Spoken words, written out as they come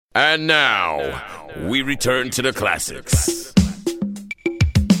And now, we return to the classics.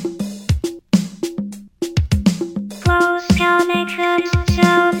 Close Connection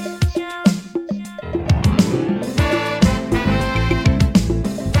Zone.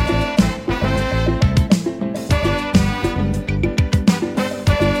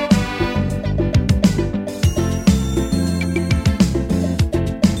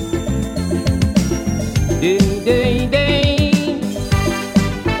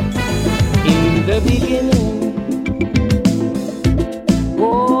 In the beginning,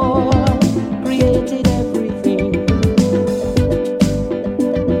 God created everything.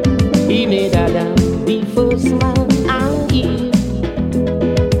 He made Adam the first man and Eve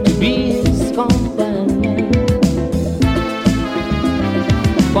to be his companion.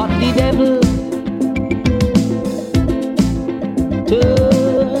 But the devil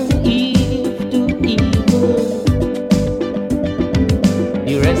turned Eve to evil.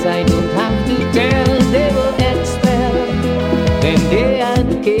 The rest I don't have to tell. They were expelled when they had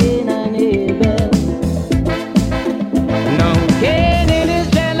Cain and Abel. Now Cain in his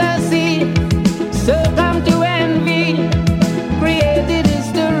jealousy succumbed to envy, created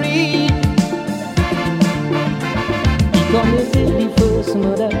history. He committed the first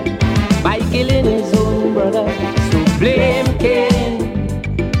murder by killing his own brother. So blame Cain.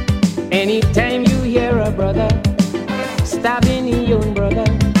 Anytime you hear a brother stabbing your own brother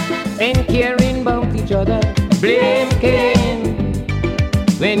and caring about each other, blame Cain.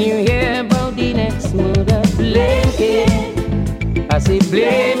 When you hear about the next murder, blame Cain. I say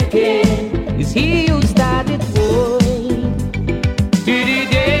blame Cain. It's he who started war.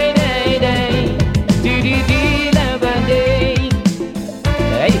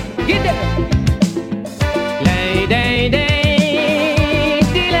 Hey, get there. Lay, day, day.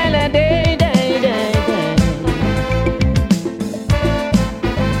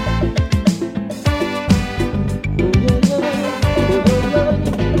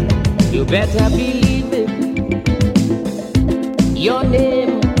 You better believe it. Your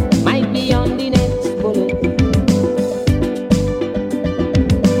name might be on the next bullet.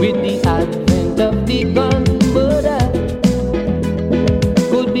 With the advent of the gun, murder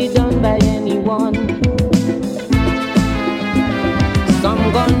could be done by anyone.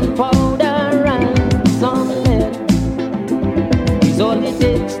 Some gunpowder and some lead is all it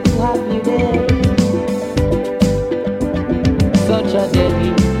takes to have you dead. Such a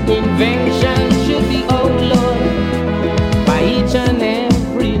deadly invention should be outlawed by each and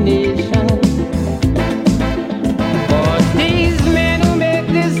every nation. But these men who make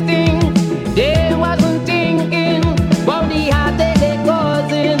this thing, they wasn't thinking about the heartache they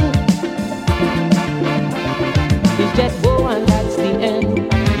causing. It's just go and that's the end.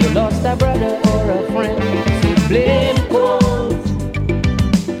 You lost a brother or a friend, so blame cold.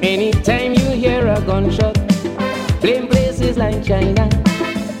 Anytime you hear a gunshot, blame places like China.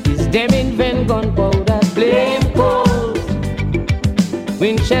 Them invent gunpowder, blame Colt.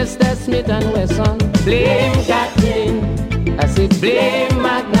 Winchester, Smith and Wesson, blame Gatling. I say blame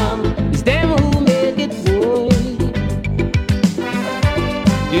Magnum. It's them who made it, boy.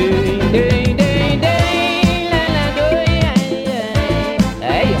 Day, day, day, day, la, la, do, yeah.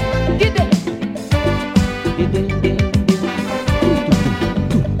 Hey, get it. Day, day, day, day.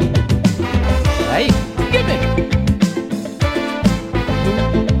 Hey, get it.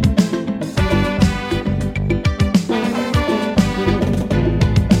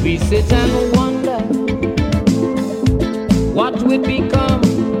 We sit and wonder what would become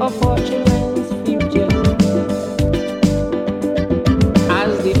of our children's future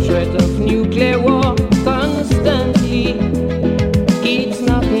as the threat of nuclear war constantly keeps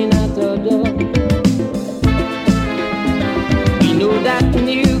knocking at our door. We know that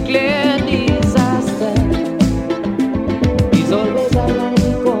nuclear disaster is always around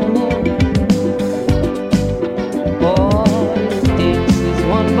the corner.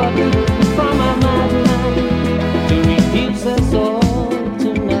 One button from a madman to reduce us all to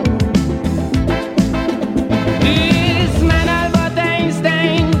nothing. This man Albert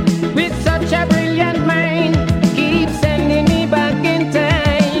Einstein, with such a brilliant mind, keeps sending me back in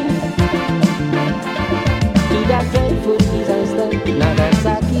time to that dreadful disaster,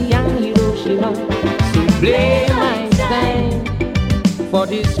 Nagasaki and Hiroshima. So blame Einstein for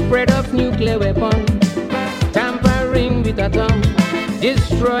the spread of nuclear weapons, tampering with atoms,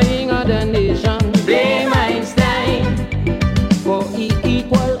 destroying other nations. Blame Einstein for E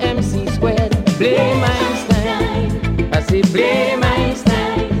equal MC squared. Blame Einstein. I say blame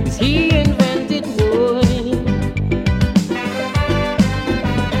Einstein. Is he invented war?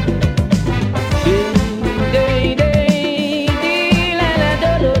 Day, day, day, la, la,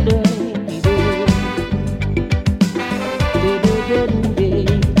 do, do,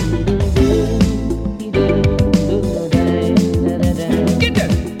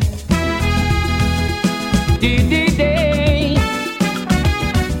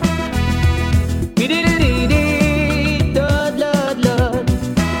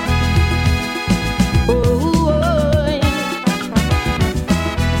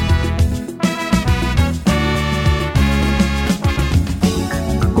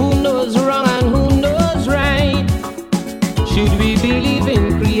 knows wrong and who knows right? Should we believe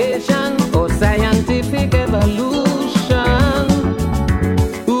in creation or scientific evolution?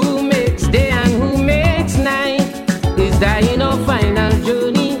 Who makes day and who makes night? Is dying our final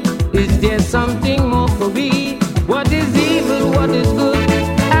journey? Is there something more for we? What is evil? What is good?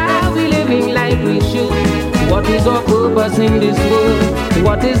 Are we living like we should? What is our purpose in this world?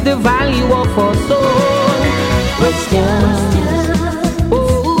 What is the value of our soul? Questions.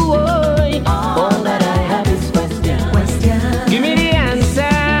 Oh, all that I have is questions. Give me the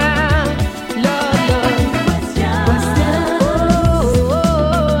answer, Lord, Lord.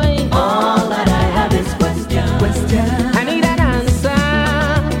 Oh, all that I have is questions. I need an answer.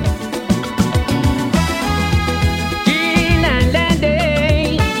 Gin and Landy.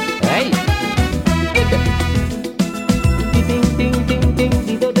 Hey. Ding, ding, ding, ding,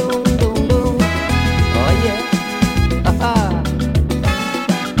 ding, dong, dong, dong. Oh, yeah.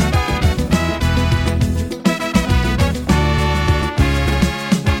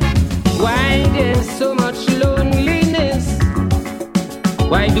 Why there's so much loneliness?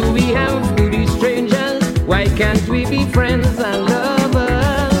 Why do we have to be strangers? Why can't we be friends and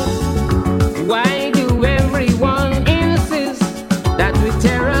lovers? Why do everyone insist that with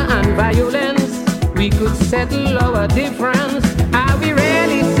terror and violence we could settle our difference? Are we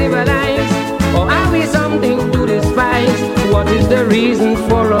really civilized? Or are we something to despise? What is the reason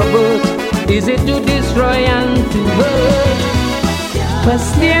for our birth? Is it to destroy and to hurt?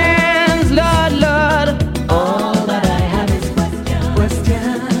 Questions, Lord, Lord. All that I have is questions.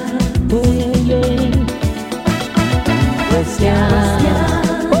 Oh, yeah, yeah. Questions.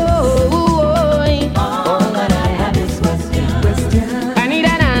 Oh, All that I have is questions. I need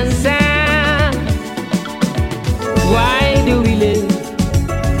an answer. Why do we live?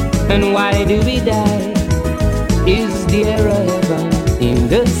 And why do we die? Is there a heaven in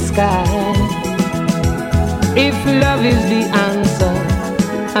the sky? If love is the answer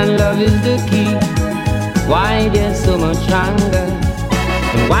and love is the key, why there's so much anger?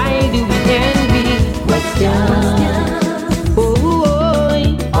 And why do we envy? Questions.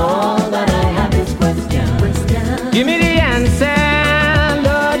 All that I have is questions. Give me the answer,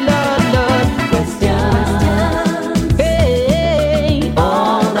 Lord, Lord, Lord. Questions. Hey.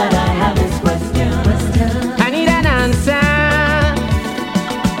 All that I have is questions. I need an answer.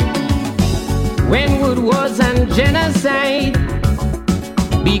 When would wars and genocide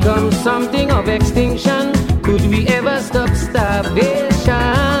become something of extinction? Could we ever stop starvation?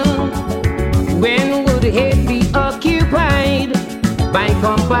 When would hate be occupied by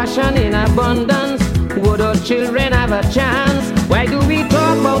compassion in abundance? Would our children have a chance? Why do we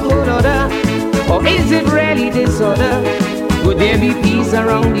talk about world order? Or is it really disorder? Would there be peace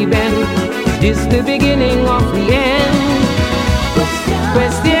around the bend? Is this the beginning of the end?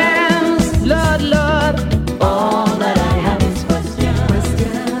 Questions, Lord, Lord. All that I have is questions.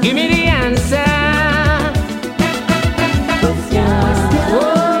 Give me the answer.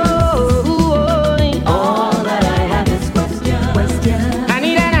 All that I have is questions. I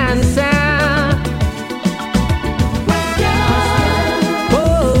need an answer.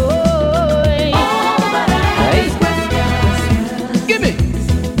 All that I have is questions. Give me.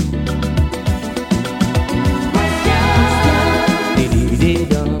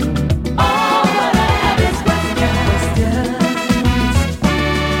 All that I have is questions.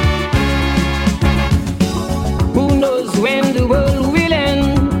 Who knows when the world will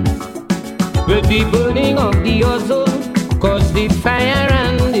end? With the burning of the ozone, cause the fire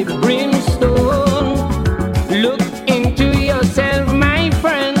and the brimstone. Look into yourself, my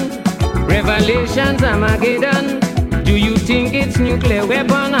friend. Revelations Armageddon. Do you think it's nuclear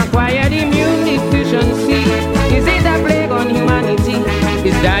weapon acquired immune deficiency? Is it a plague on humanity?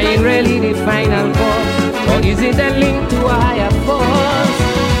 Is dying really the final cause? Or is it a link to a higher force?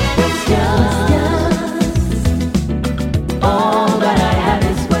 All that I have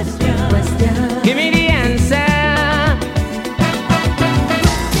is questions. Give me the answer.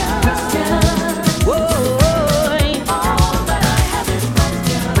 All that I have is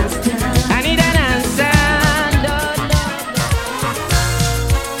questions. I need an answer, Lord, Lord.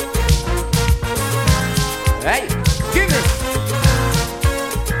 Hey, give it.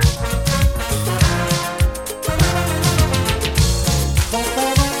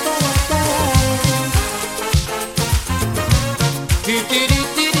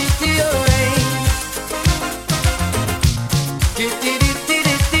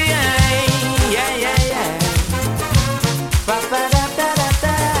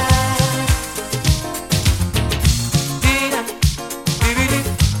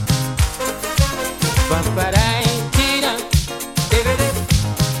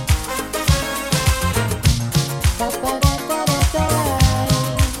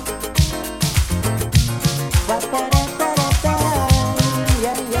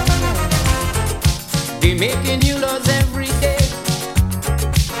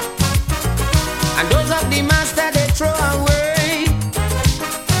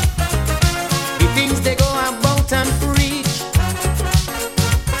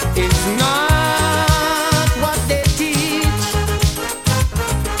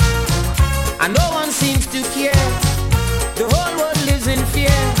 and no one seems to care. The whole world lives in fear.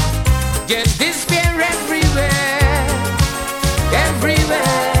 Just despair everywhere,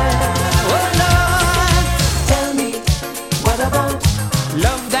 everywhere. Oh Lord, tell me, what about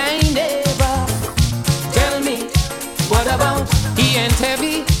love thy neighbor? Tell me, what about he ain't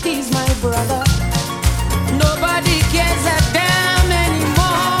heavy, he's my brother. Nobody cares a damn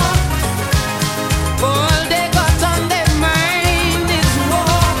anymore. All they got on their mind is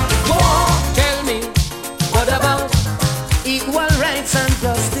war, war. Tell me, what about equal rights and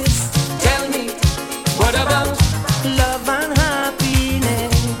justice? Tell me, what about love and happiness?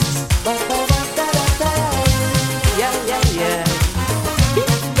 Yeah, yeah, yeah.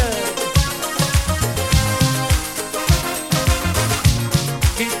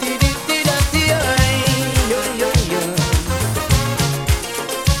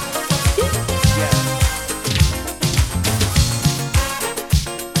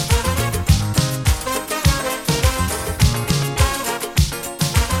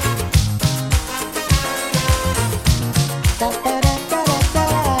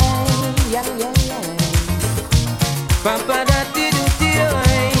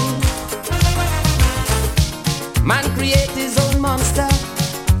 Man create his own monster,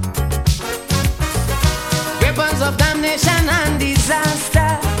 weapons of damnation and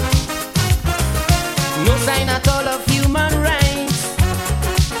disaster. No sign at all of human rights.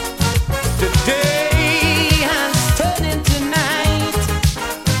 The day has turned into night.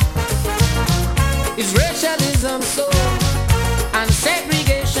 Is racialism so, and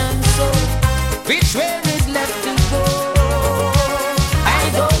segregation so? Which way is left to go? I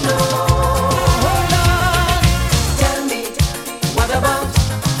don't know. Oh Lord, tell me, what about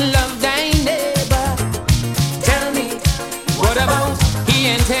love thy neighbor? Tell me, what about he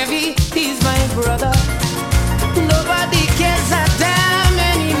ain't heavy, he's my brother. Nobody cares a damn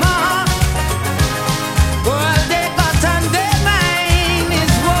anymore. All they got on their mind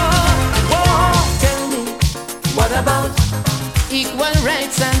is war, war. Tell me, what about equal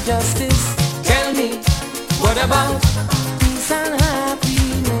rights and justice? Tell me, what about peace and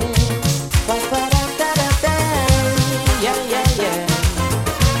happiness? Ba-ba-da-da-da-da. Yeah, yeah, yeah.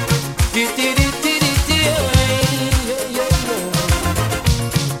 Di-di-di-di-di-di. Yeah, yeah, yeah.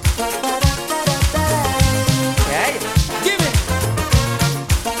 Ba-ba-da-da-da-da. Yeah, yeah. Give it.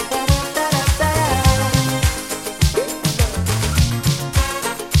 Ba-ba-da-da-da-da.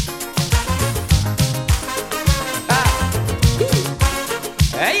 Ah.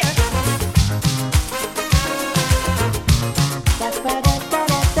 Hey, yeah.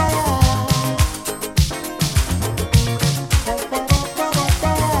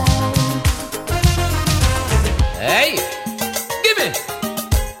 Hey, give me.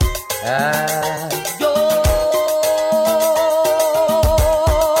 Yo.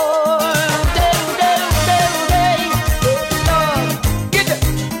 Get it.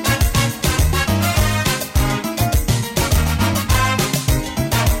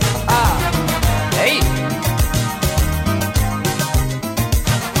 Hey.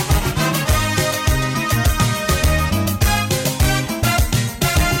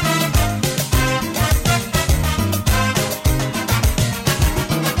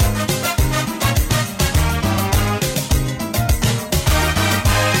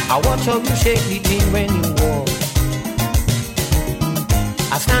 I watch how you shake the thing when you walk.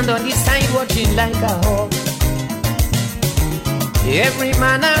 I stand on the side watching like a hawk. Every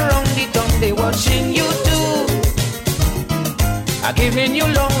man around the town, they watching you too. I giving you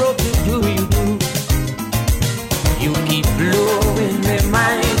long rope to do you do. You keep blowing their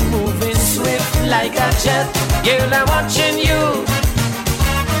mind, moving swift like a jet. Girl, I'm watching you.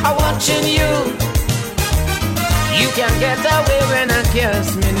 I'm watching you. You can get away when I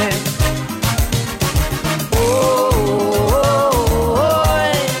kiss me neck. Oh, oh,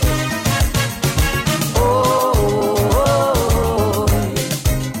 oh, oh,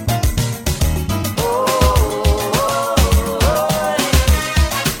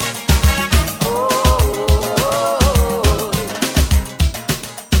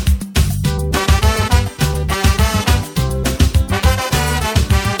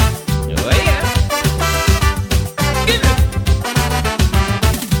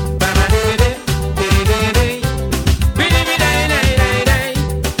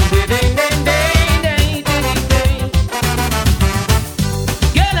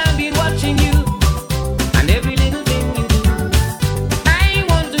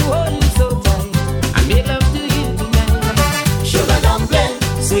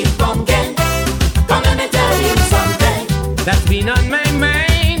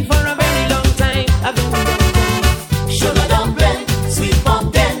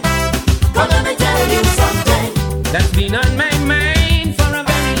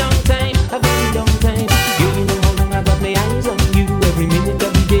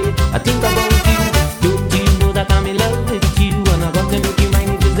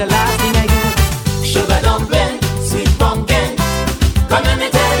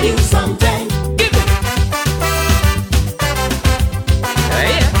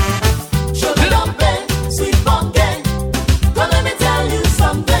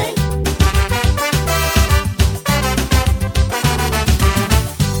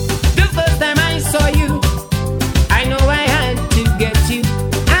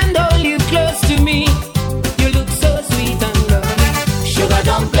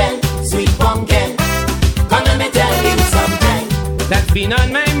 dumpling, sweet pumpkin. Come let me tell you something. That's been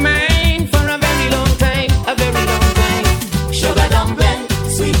on my mind for a very long time, a very long time. Sugar dumpling,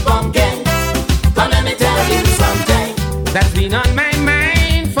 sweet pumpkin. Come let me tell you something. That's been on my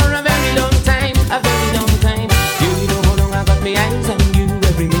mind for a very long time, a very long time. You know how long I got my eyes on you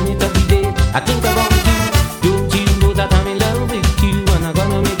every minute of the day. I think about you. Don't you know that I'm in love with you? And I'm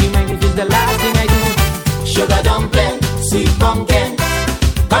gonna make you mine if it's the last thing I do. Sugar dumpling, sweet pumpkin.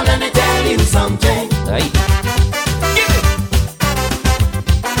 Come let me tell you something. Hey.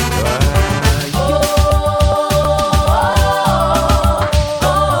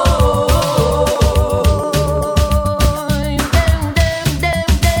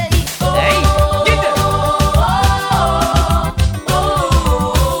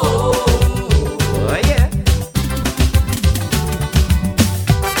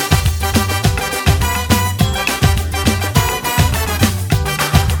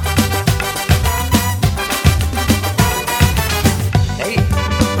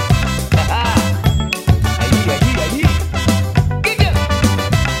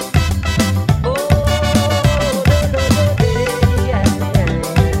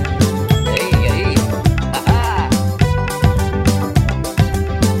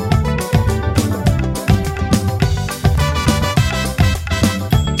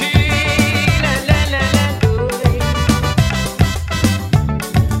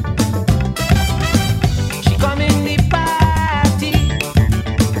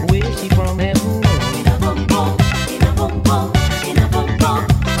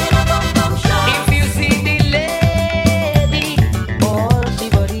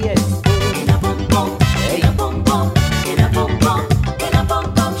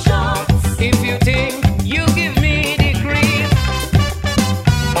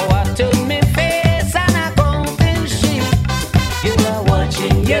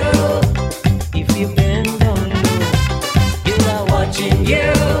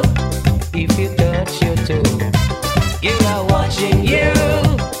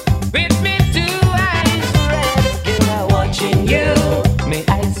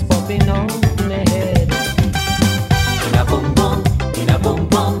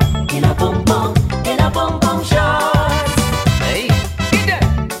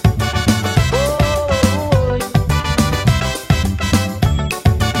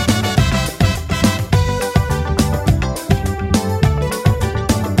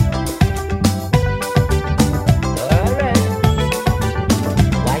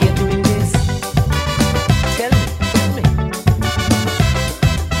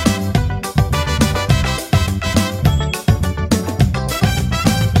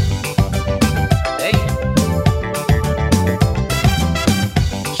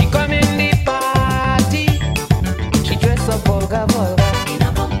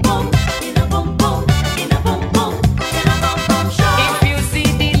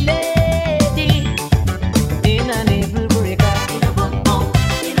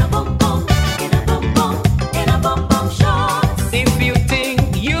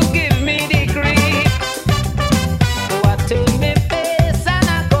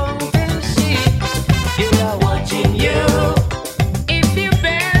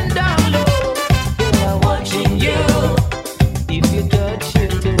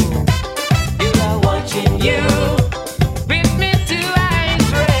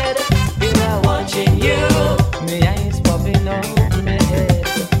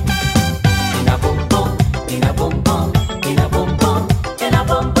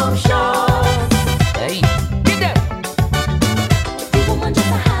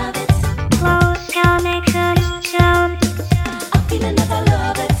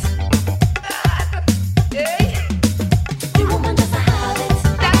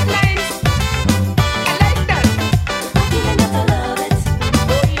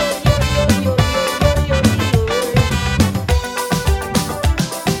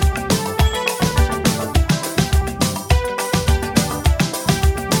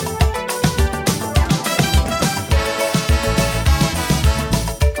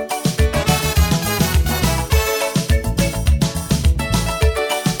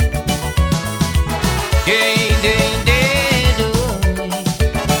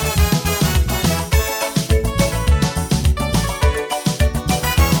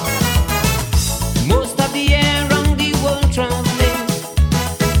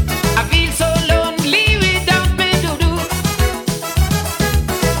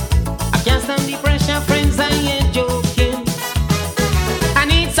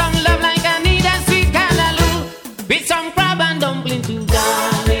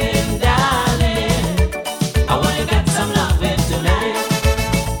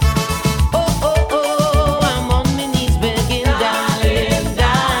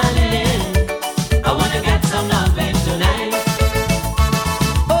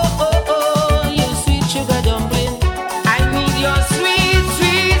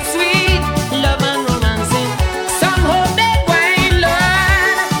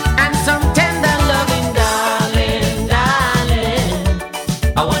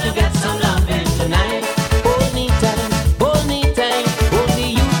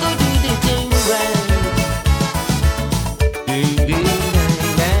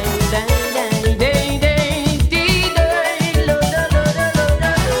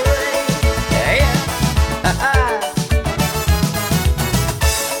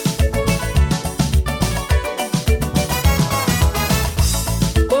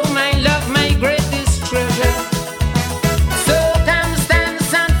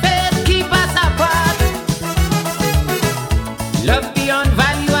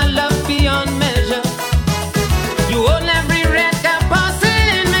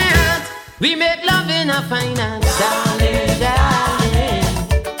 a finance, darling, darling.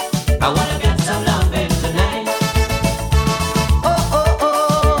 I wanna get some loving tonight. Oh, oh,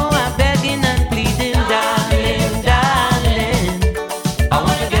 oh, I'm begging and pleading, darling, darling. I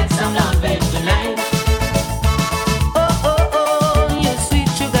wanna get some loving tonight. Oh, oh, oh, you sweet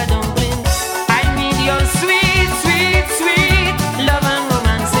sugar dumpling. I need your sweet, sweet, sweet love and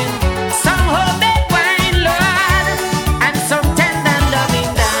romancing. Some homemade wine, Lord, and some tender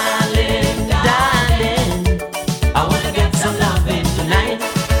loving, darling, darling. I wanna get some loving tonight.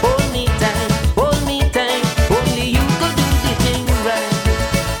 Hold me tight, only you could do the thing right.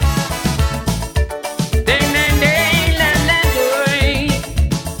 Day, day, day, la, la, doy.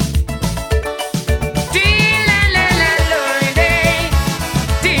 Dee, la, la, la, doy, day.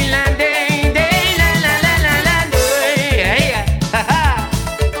 Dee, la, day, day, la, la, la, la, la, doy. Hey, ha, ha.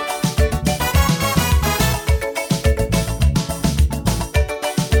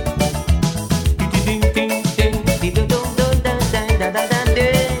 Ding, ding, ding, ding, ding, dong, dong, dang, dang, da, da, da,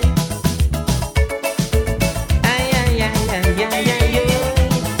 day. Ay, ay, ay, ay, ay, ay, ay.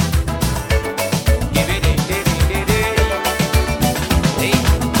 Give it, ding, ding, ding, ding, ding. Hey.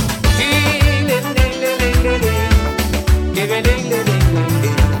 Ding, ding, ding, ding, ding, ding, ding. Give it, ding, ding, ding, ding,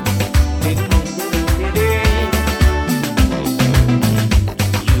 ding. Ding, ding, ding, ding, ding.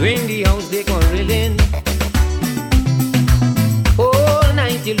 You in the house, they quarreling. All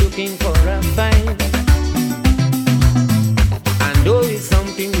night you're looking for a fight. And oh, it's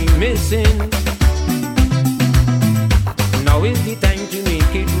something we missing. Now is the time to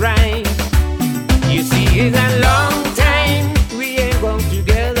make it right. You see, it's a long time we ain't gone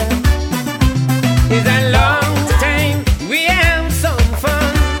together. It's a long time we have some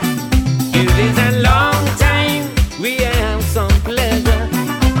fun. It is a long time we have some pleasure.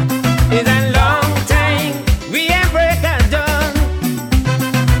 It's a long time we have break a dawn.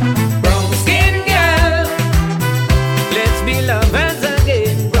 Brown skin girl, let's be lovers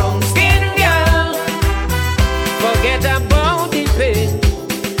again. Brown skin girl, forget about the pain.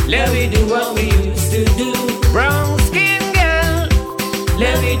 Let me do what we used to do. Brown skin girl,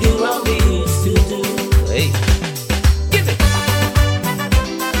 let me do what we used to do. Hey, give it.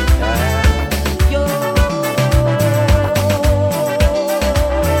 Yo,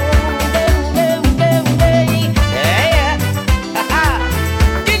 yeah, yeah. Ha-ha.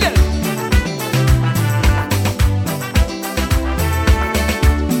 Give it.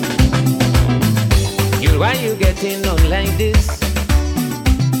 You, why you getting on like this?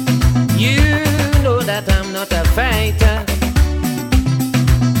 You know that I'm not a fighter.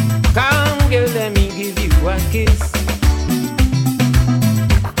 Come, girl, let me give you a kiss.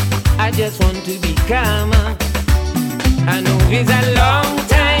 I just want to be calmer. I know it's a long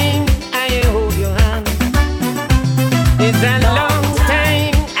time I ain't hold your hand. It's a long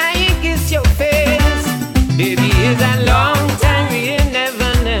time I ain't kiss your face. Baby, it's a long time we ain't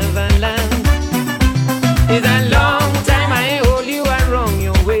never, never land. It's a long time I ain't hold you around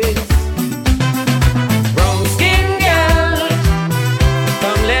your waist. Brown skin girl,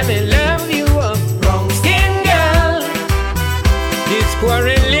 come let me love you up. Brown skin girl, this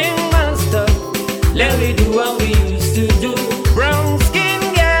quarreling must stop. Let me do what we used to do. Brown skin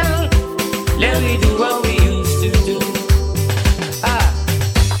girl, let me do what we used to do. Ah,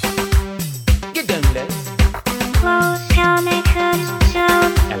 get them less. Close Connection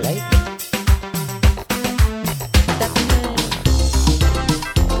Zone. I like it.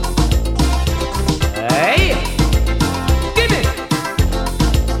 Hey, give it.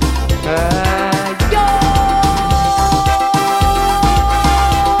 Yo.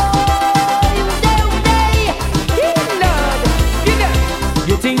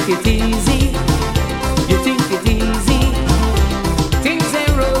 You think it easy? You think it easy? Things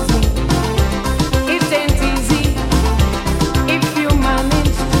ain't rosy. It ain't easy. If you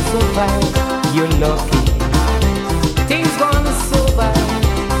manage to survive, you're lucky. Things gonna so bad.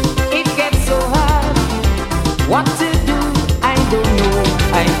 It gets so hard. What to do? I don't know.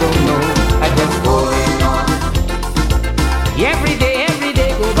 I don't know. I just going on. Every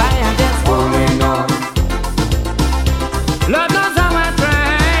day go by. I'm just going on. Lord knows how I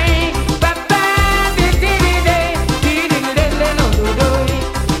try. Papa,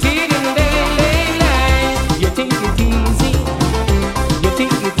 You think it easy? You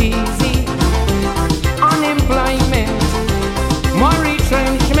think it easy?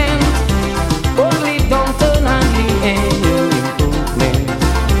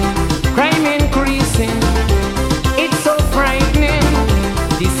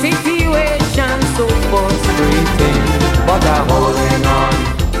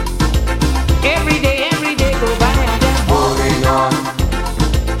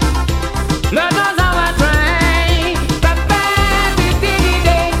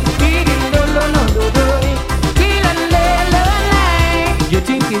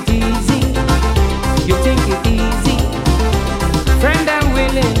 it easy, you think it easy. Friend, I'm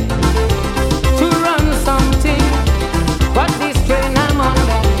willing to run something, but this train I'm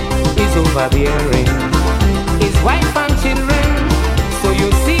under is overbearing. His wife and children, so you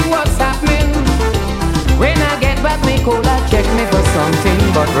see what's happening. When I get back, me cola check me for something,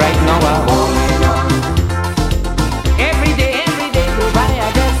 but right now I'm holding on. Every day go by,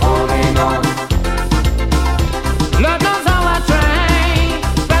 I just holding on. Lord knows how I try,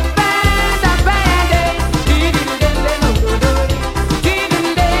 but bad,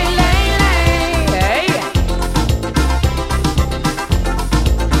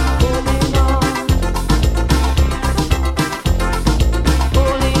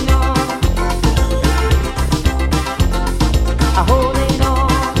 holding on.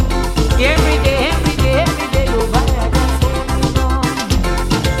 Every day go by, I just holding on.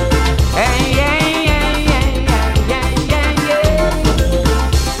 Hey, yeah, yeah, yeah, yeah, yeah, yeah, yeah.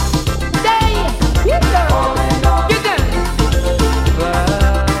 You done. You done.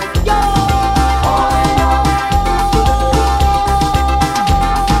 Yo.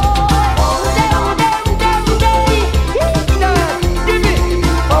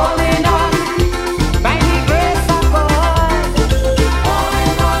 Holding on by the grace of God.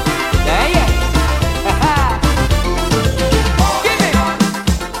 Yeah, yeah.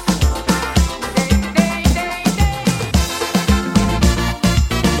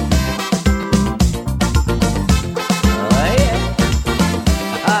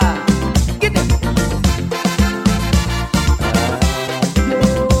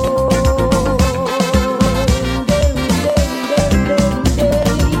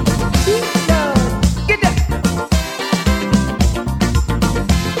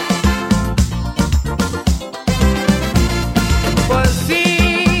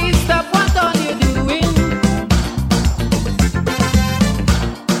 Stop what all you're doing.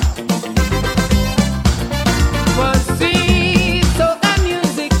 So the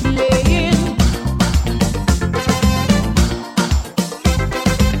music playing.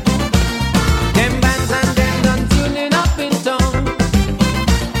 Them bands and them done tuning up in town,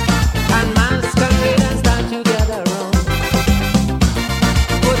 and masqueraders start to gather round.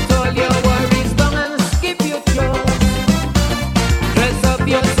 Put all your worries down and skip your chores. Dress up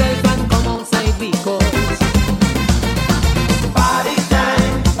yourself and come outside because Party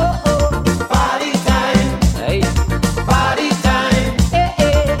time, party time, hey, party time,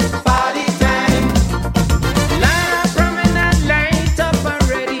 party time. line up promenade light up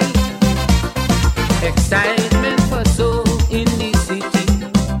already. Excitement for so in the city.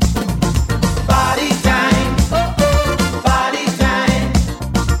 Party time, party time,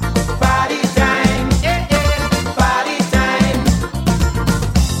 party time, party time.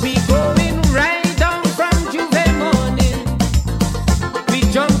 We going right down from Juve morning. We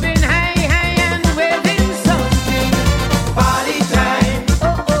jumping high and waving something. Party time,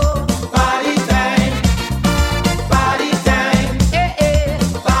 party time, party time,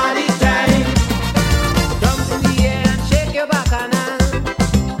 party time. Jump in the air and shake your back and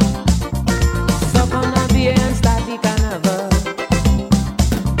suck on the beer and start the carnival.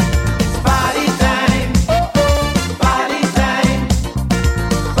 Party time, party time,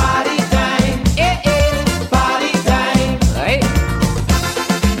 party time, party time. Hey.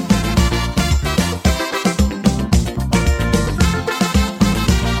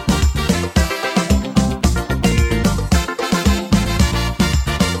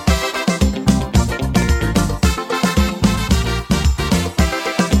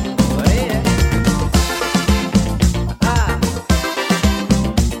 Oh, yeah.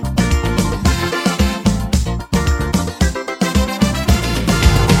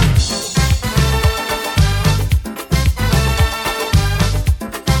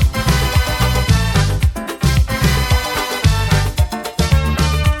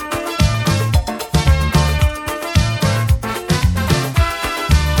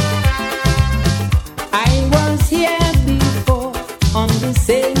 I was here before on the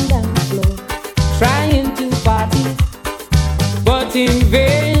same dance floor, trying to party, but in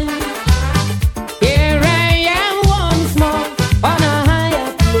vain. Here I am once more on a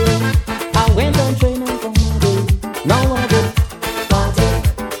higher plane. I went on train and from my day. Now I go party,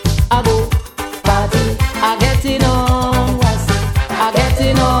 I go party. I get it on wasi, I get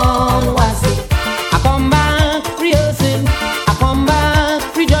it on wasi. I come back rehearsing, I come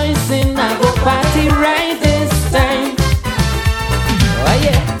back rejoicing. I go party right this time. Oh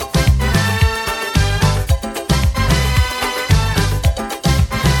yeah.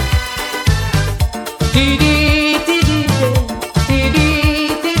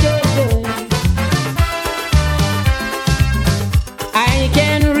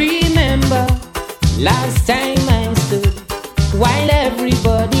 Last time I stood while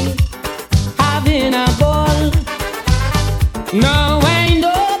everybody having a ball. Now I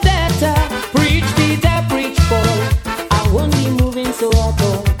know better. Preach Peter, preach Paul. I won't be moving so at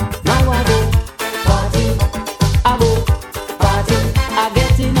all. Now I go party, I go party. I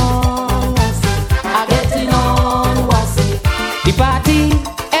getting on wassy, I getting on wassy. The party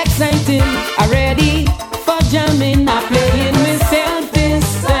exciting, I ready for jamming. I playing myself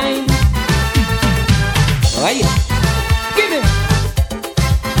this time. Oh yeah, give it.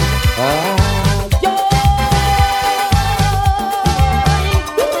 Yo,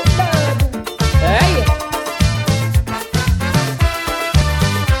 hey.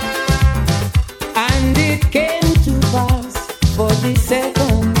 And it came to pass for the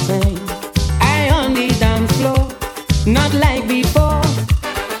second time. I on the dance floor, not like before.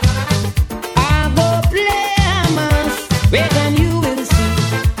 I go play a mass, wait and you will see.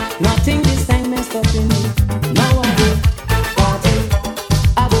 Nothing this time messed up in me. Now I go party,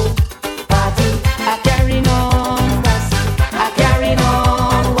 I go party. I carry on wassy, I carry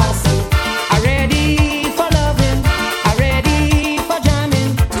on wassy. I ready for loving, I ready for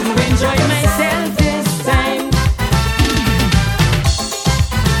jamming, to enjoy myself this time.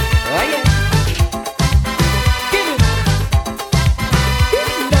 Oh yeah, give it, give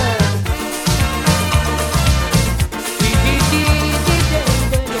it up.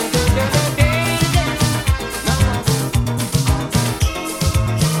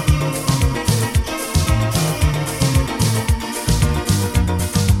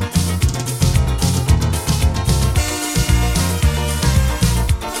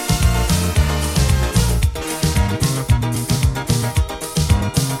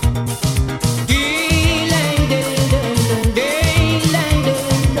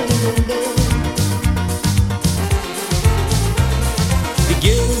 The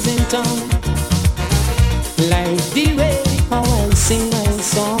girls in town like the way how I sing my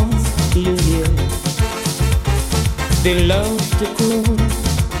song. You hear? They love to croon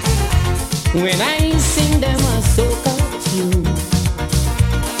when I sing them a soca tune.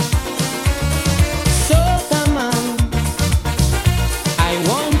 So come on, I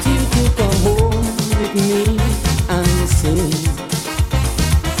want you to come home with me and sing.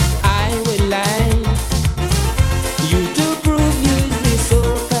 I would like you to prove you're the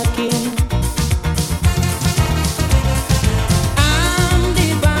soca king. I'm the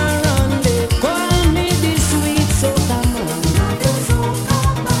baron, they call me the sweet soca man.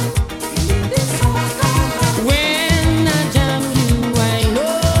 When I jam you, I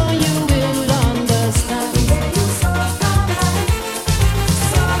know you will understand.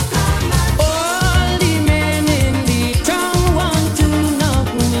 All the men in the town want to knock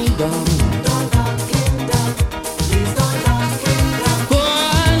me down,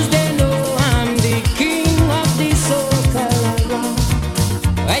 'cause they know I'm the king of the soca around.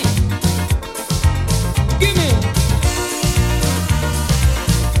 Hey, give me.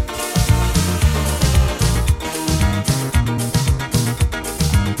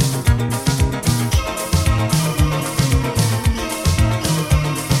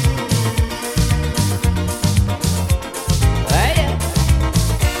 Hey, yeah.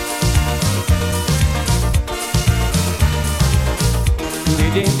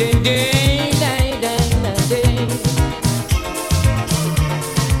 Ding, ding, ding, ding, ding, ding.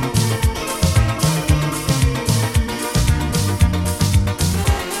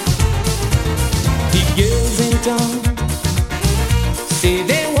 The girls in town say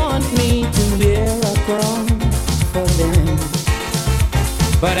they want me to wear a crown for them,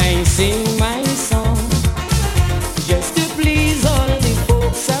 but I sing my song just to please all the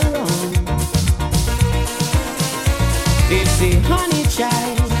folks around. They say, honey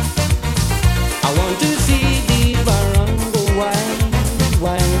child, I want to see the barongo wild,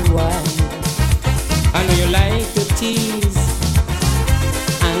 wild, wild. I know you like to tease,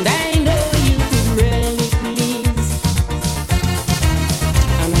 and I know you could really please.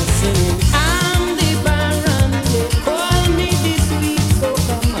 And I'm singing, I'm the baron, they call me the sweet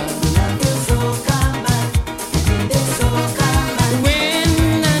soca man.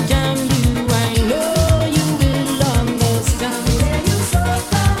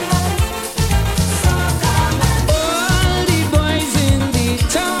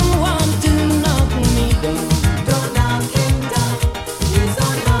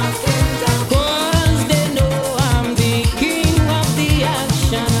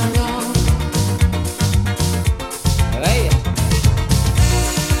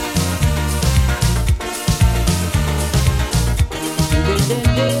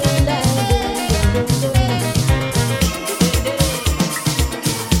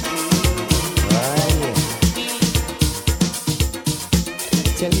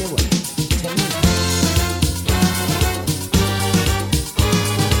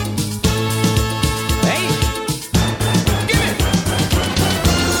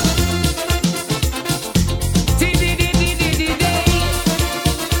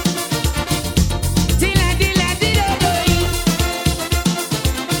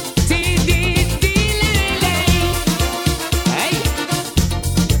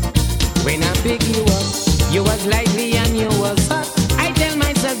 pick you up. You was lively and you was hot. I tell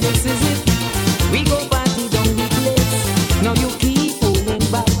myself this is it. We go party down the place. Now you keep pulling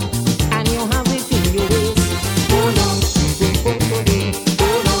back and you have it in your waist. Hold on, hold on,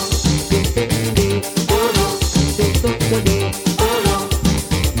 hold on, hold on, hold on.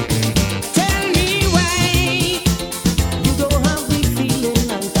 Tell me why you don't have the feeling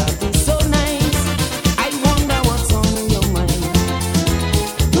and that is so nice. I wonder what's on your mind.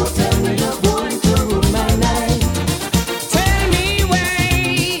 Don't tell me you're going to ruin my night. Tell me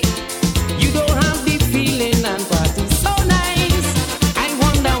why you don't have the feeling and that is so nice. I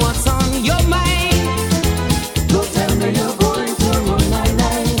wonder what's on your mind. Don't tell me you're going to ruin my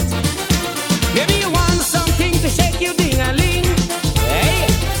night. Maybe you want something to shake you ding-a-ling. Hey.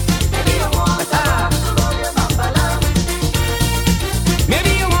 Maybe you want a man to roll your bambala.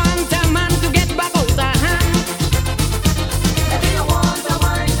 Maybe you want a man to get back out of hand. Maybe you want a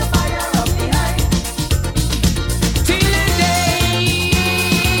wine to fire up behind. Till the day,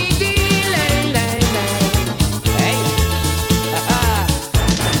 hey.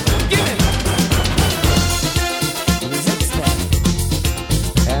 Give it. Resistance.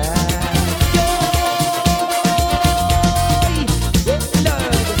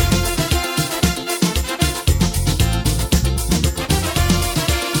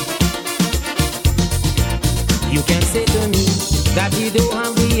 You can say to me that you don't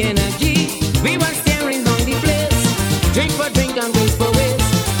have the energy. We were staring down the place, drink for drink and waste for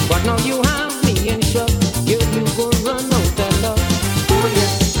waste. But now you have me in shock. You go run out of love. Oh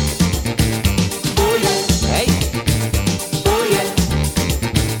yeah, oh yeah, hey, oh yeah,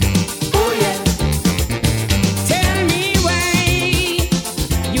 oh yeah. Tell me why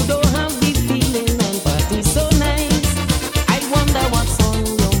you don't have the feeling and party so nice. I wonder what's on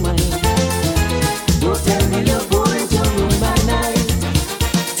your mind. Don't tell me you're going to ruin my night.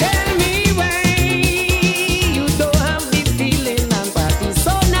 Tell me why you don't have the feeling and party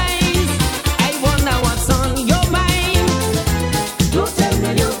so nice. I wonder what's on your mind. Don't tell me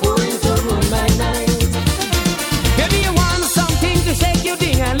you're going to ruin my night. Maybe you want something to shake you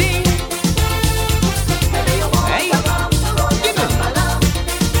ding-a-ling. Maybe you want a man to roll your bambala.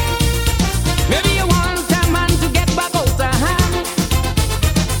 Maybe you want a man to get back out of hand.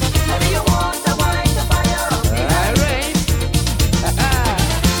 Maybe you want a wine to fire up behind. All right.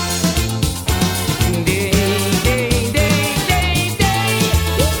 Day, day, day, day, day.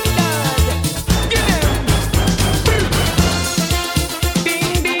 Lord. Give them.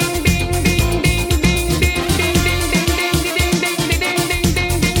 Ding, ding, ding, ding, ding, ding, ding, ding, ding, ding, ding, ding, ding, ding, ding,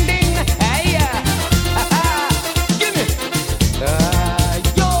 ding, ding, ding. Hey, give me.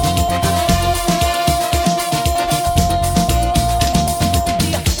 Yo.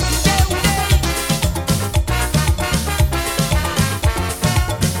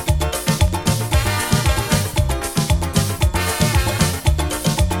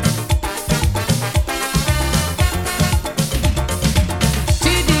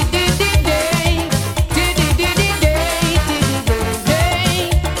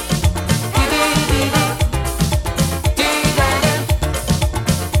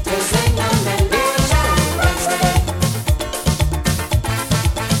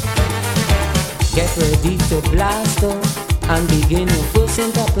 Get ready to blast off and begin your first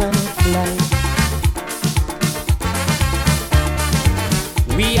interplanet flight.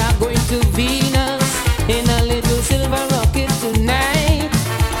 We are going to Venus in a little silver rocket tonight.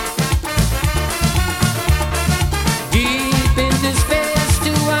 Deep into space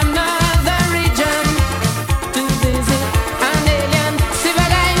to another region to visit an alien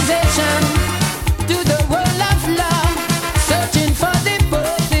civilization. To the world of love, searching for the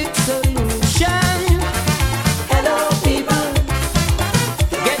perfect solution. Hello people,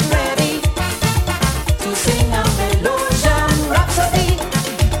 get ready to sing a Melodian Rhapsody.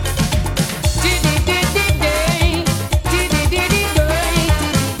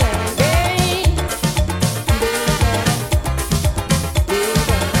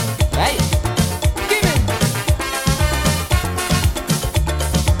 Hey, give it.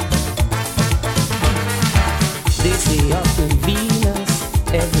 They say up in Venus,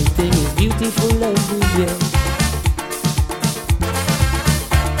 everything is beautiful everywhere.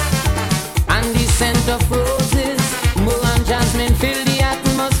 And the scent of roses, myrrh and jasmine fill the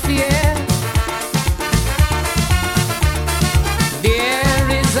atmosphere. There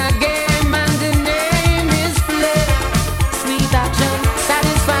is a game and the name is play. Sweet action,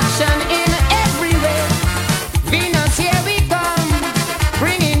 satisfaction in every way. Venus, here we come,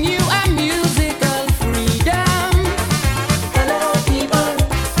 bringing you a musical freedom. Hello people,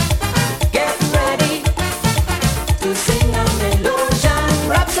 get ready to sing a Melodian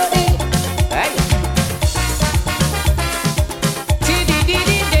Rhapsody.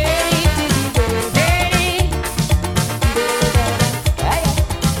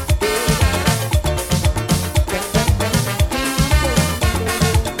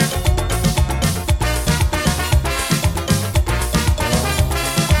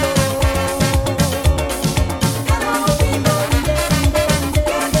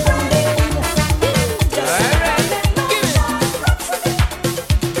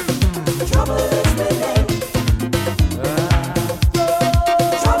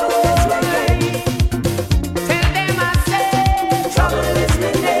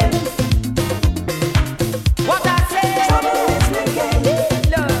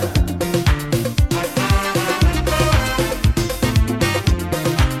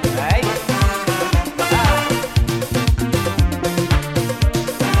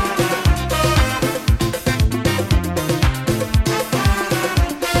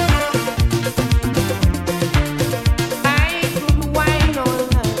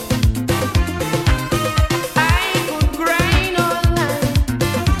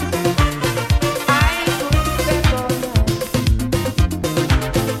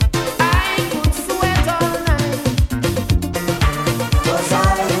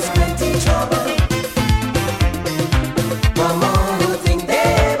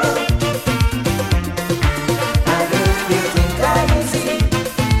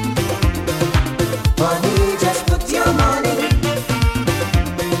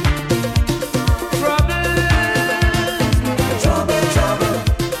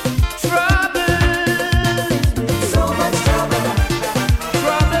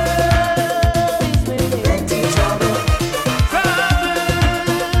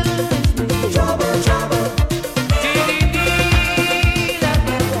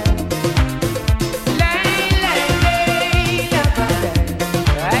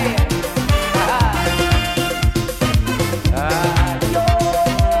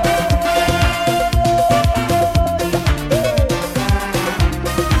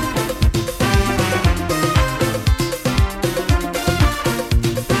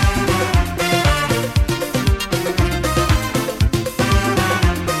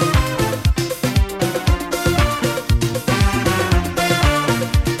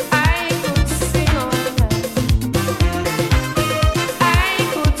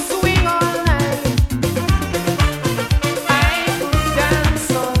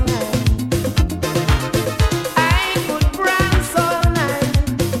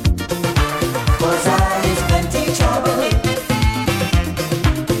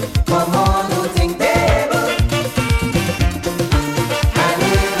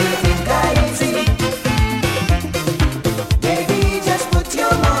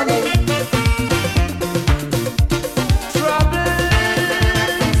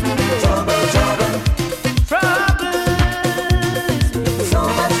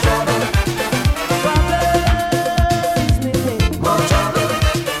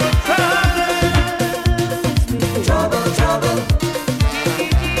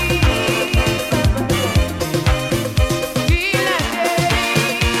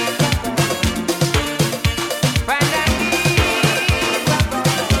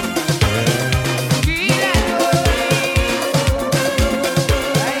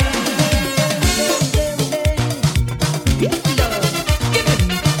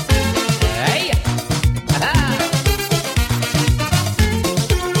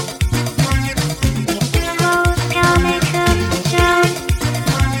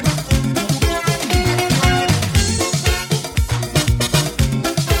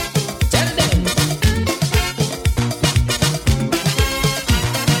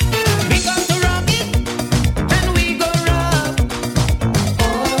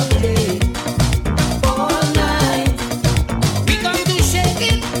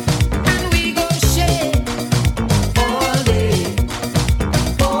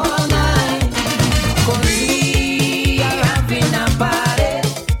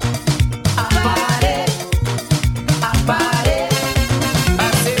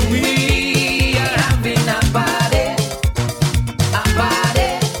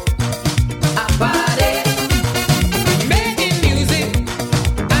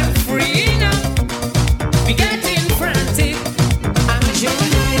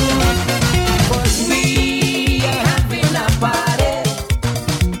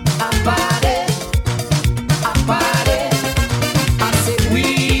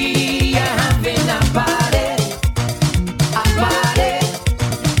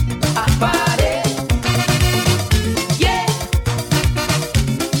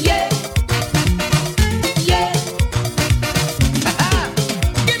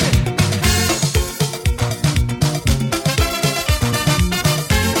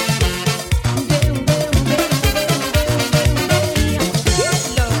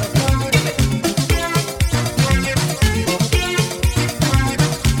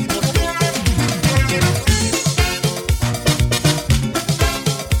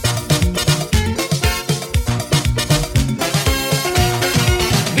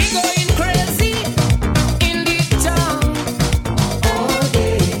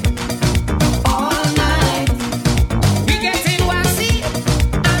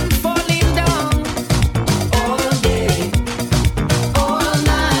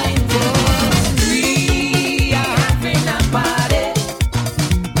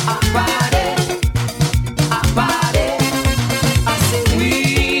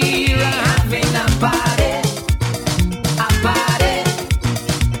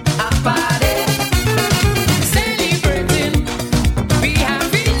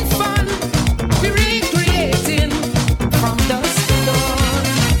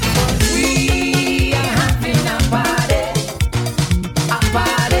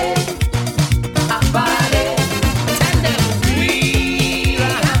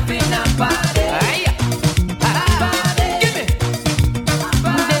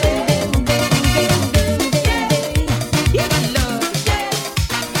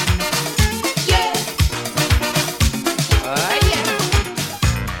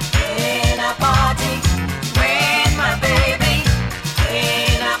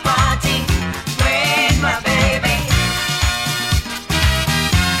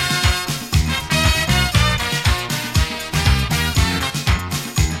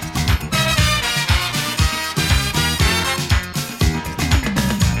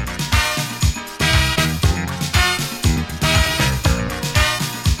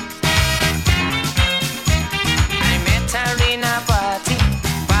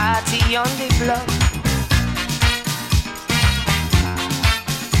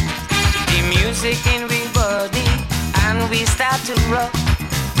 shaking we body and we start to rock.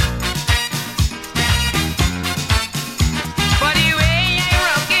 But the way I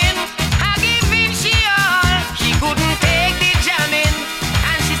rockin', I give him she all. She couldn't take the jamming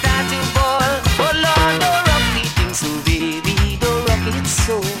and she start to fall. Oh Lord, don't rock the thing so baby, don't rock it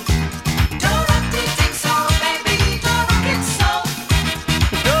so. Don't rock the thing so, baby, don't rock it so.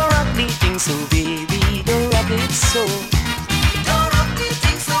 Don't rock the thing so baby, don't rock it so. Don't rock the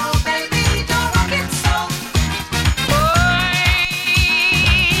thing so, baby, don't rock it so. Boy,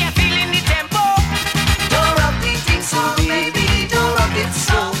 I'm feeling the tempo. Don't rock the thing so, baby, don't rock it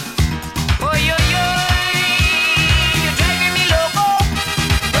so. Oh yo yo, you're driving me loco.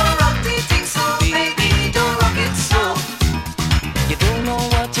 Don't rock the thing so, baby, don't rock it so. You don't know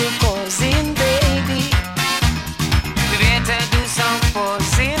what you're causing, baby. We better do some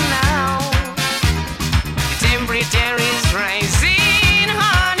forcing now. The temperature is rising,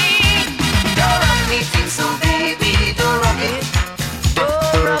 honey. Don't rock the thing so, baby, don't rock it.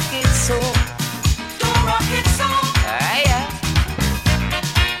 Don't rock it so. Don't rock it so. Ah, yeah.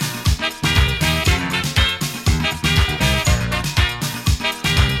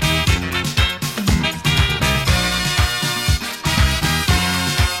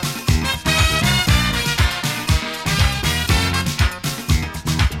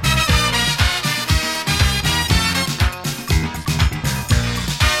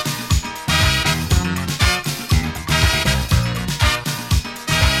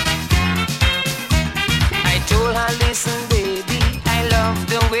 I told her, listen, baby, I love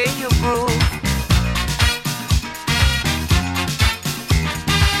the way you groove.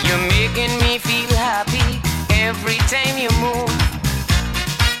 You're making me feel happy every time you move.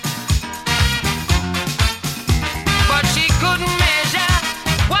 But she couldn't measure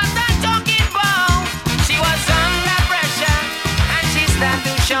what I'm talking about. She was under pressure and she started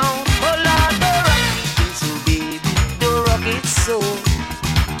to show. Oh Lord, don't rock it so, baby, don't rock it so.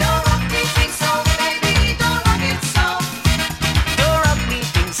 Don't rock the thing so, baby, don't rock it so. Don't rock the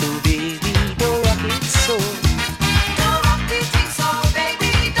thing so, baby, don't rock it so. Don't rock the thing so,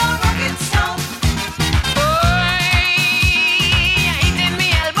 baby, don't rock it so. Boy, you're hitting me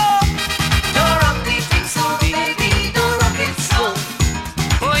elbow. Don't rock the thing so, baby, don't rock it so.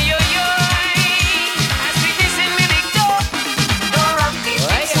 Oh yo yo, I sweet this in me big toe. Don't rock the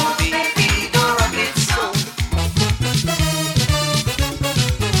thing so, baby, don't rock it so.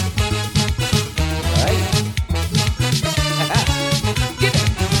 Give it.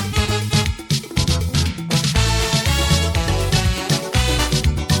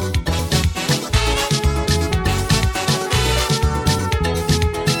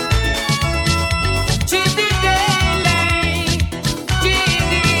 Chitty daylight,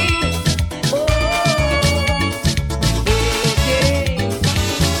 chitty, oh, yeah.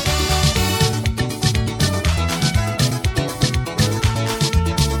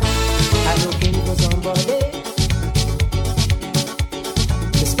 I'm looking for somebody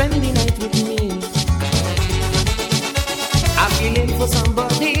to spend the night with me. I'm feeling for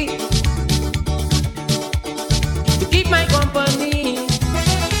somebody to keep my company.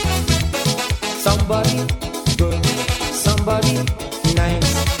 Somebody good, somebody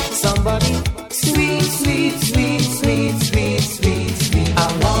nice, somebody sweet, sweet, sweet, sweet, sweet, sweet, sweet. I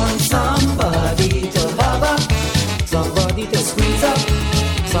want somebody to hug up, somebody to squeeze up,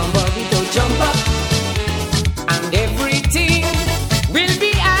 somebody to jump up, and everything will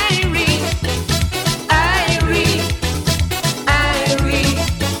be irie, irie, irie.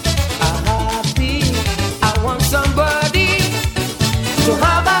 Happy. I want somebody to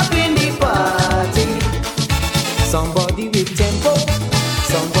hug up in the party. Somebody with tempo,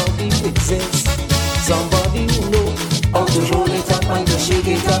 somebody with sense, somebody who know how to roll it up and to shake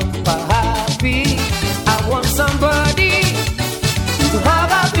it up. Happy. I want somebody to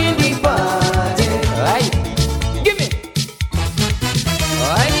hug up in the party. Right. Give me.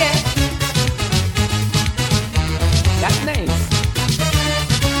 Oh yeah. That's nice.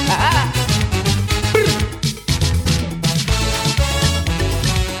 Ah.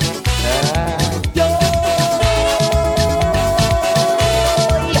 Yo.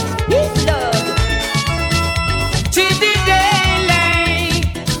 Yeah, love. Chitty daylight,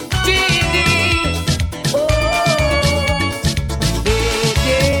 chitty, oh, yeah,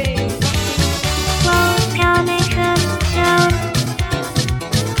 yeah. Volcanic sound.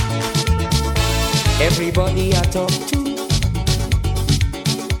 Everybody I talk to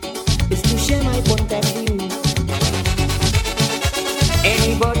is to share my point of view.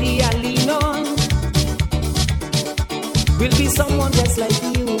 Anybody I lean on will be someone just like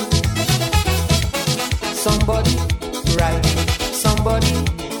you. Somebody right, somebody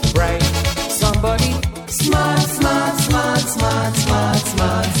bright, somebody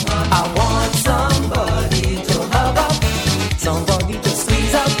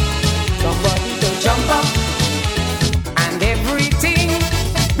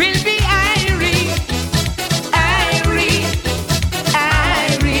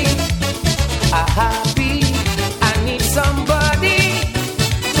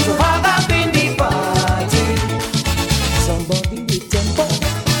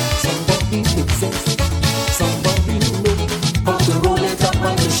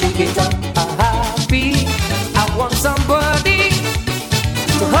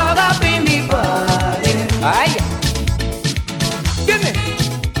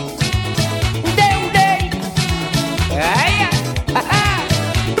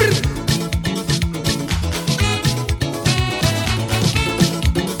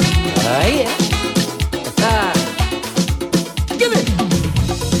Yeah. Give it.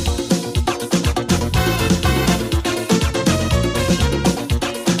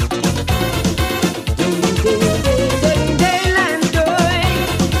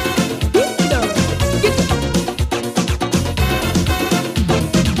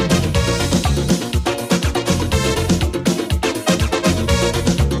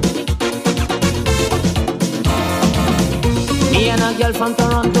 Me and a girl from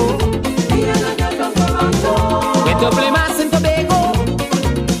Toronto. Went to play Mass in Tobago.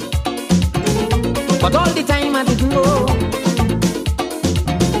 But all the time I didn't know.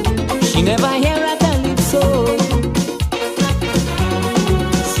 She never hear a calypso.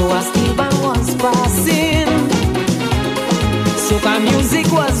 So a steel band was passing. Soca music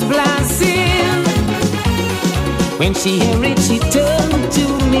was blasting. When she heard it, she turned to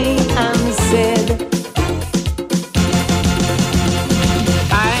me and said,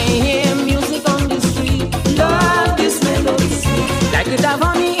 it have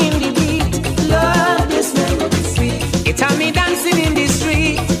honey in the beat. Love this melody sweet. It have me dancing in the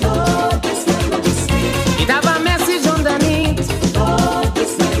street. Love this melody sweet. It have a message underneath. Love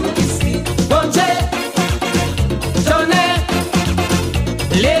this melody sweet. Bonje, Johnny,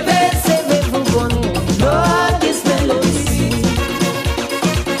 leve, seve, fugone. Love this melody sweet.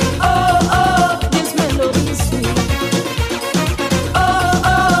 Oh, oh, this melody sweet. Oh,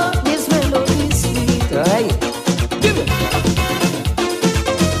 oh, this melody sweet. Right. Give it.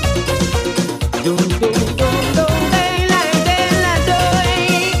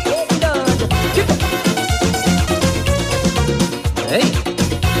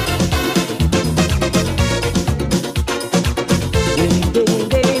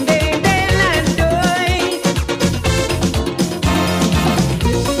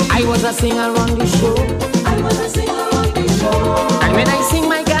 I was a singer on the show. And when I sing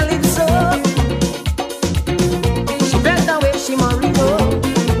my calypso, she felt the way she Marino.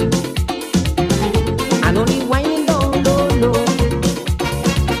 And only whining down low, low.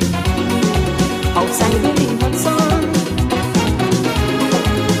 Outside in the hot sun,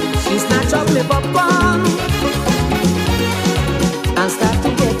 she snatch up me popcorn and start to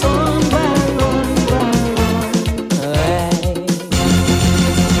get on, run.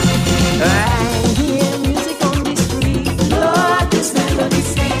 I hear music on the street. Lord, this melody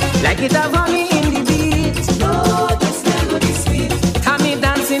sweet. Like it have honey in the beat. Lord, this melody sweet. Tommy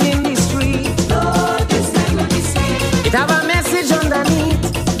dancing in the street. Lord, this melody sweet. It have a message underneath.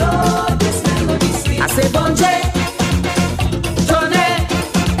 Lord, this melody sweet. I say bonje, Johnny,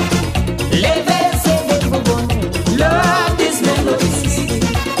 leve, seve, fugone. Lord, this melody sweet.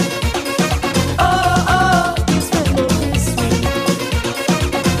 Oh, oh, this melody sweet.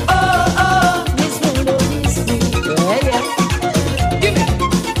 Oh, oh, this melody sweet. Yeah, yeah. Give it.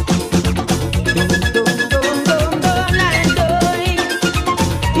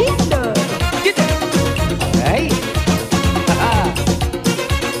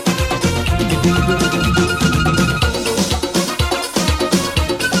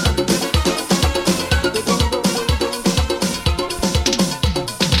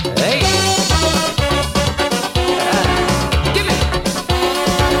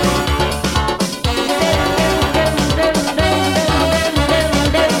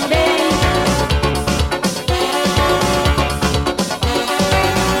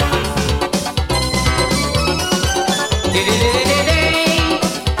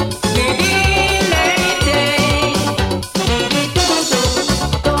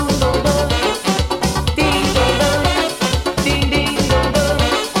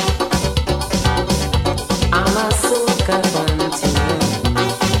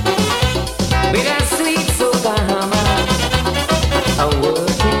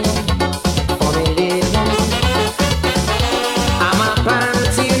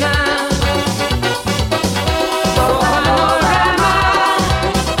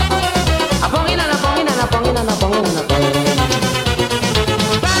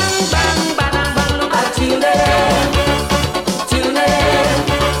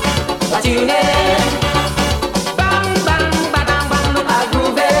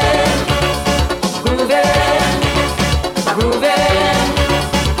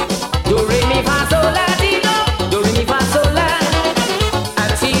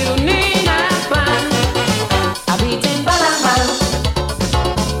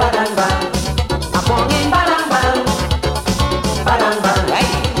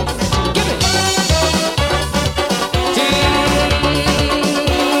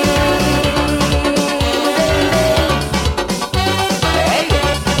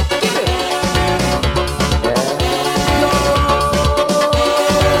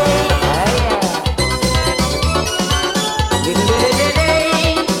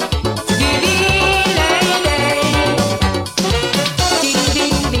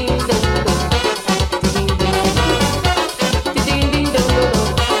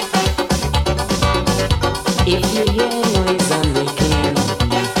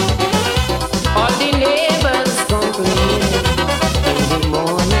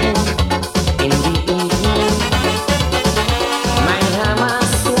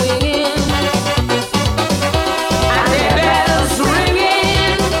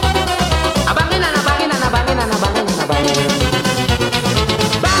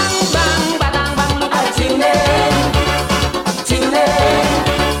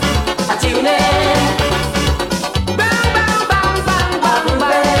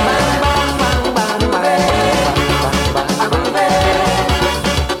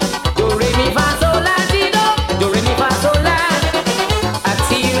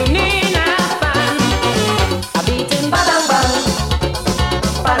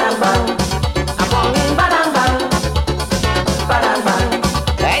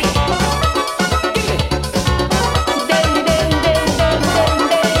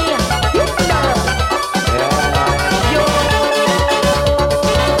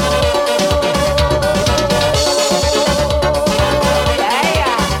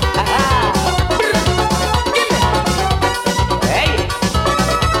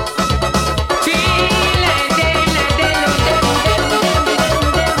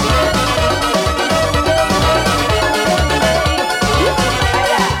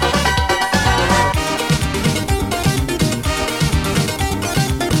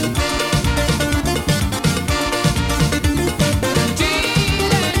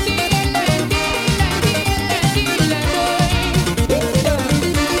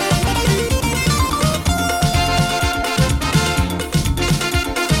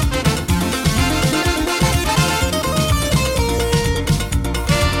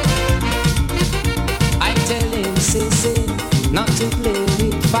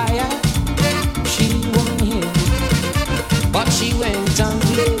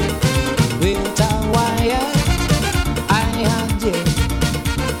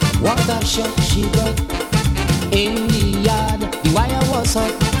 shot she got in the yard. The wire was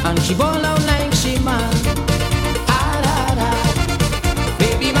up and she ball out like she mad. Hard, hard, hard.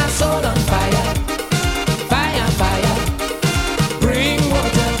 Baby, my soul on fire. Fire, fire. Bring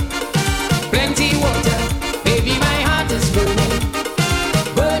water, plenty water. Baby, my heart is burning,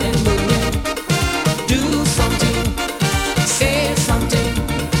 burning, burning. Do something, say something.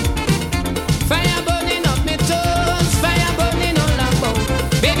 Fire burning up me toes, fire burning on the boat.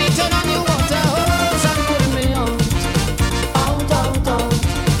 Baby, turn on your water hose and put me out, out, out, out.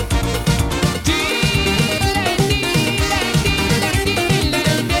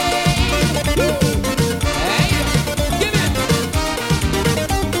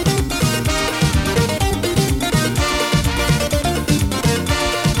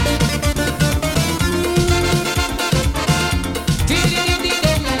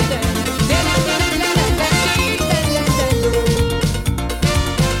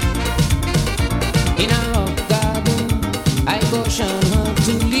 In a rock garden, I caution her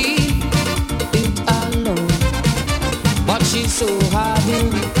to leave it alone. But she's so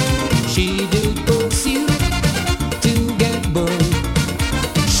hardened, she did pursue to get burned.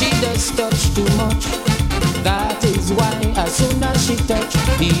 She does touch too much, that is why as soon as she touched,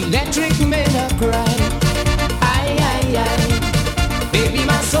 the electric made her cry. Aye, aye, aye. Baby,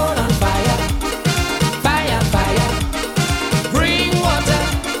 my soul on fire. Fire, fire. Bring water,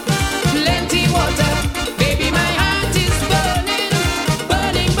 plenty water. Baby, my heart is burning,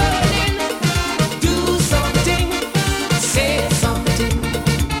 burning, burning. Do something, say something.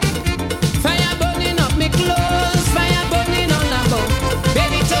 Fire burning up me clothes, fire burning on the boat.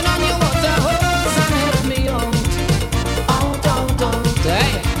 Baby, turn on your water hose and help me out, out, out, out.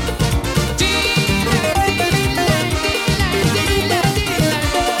 Hey.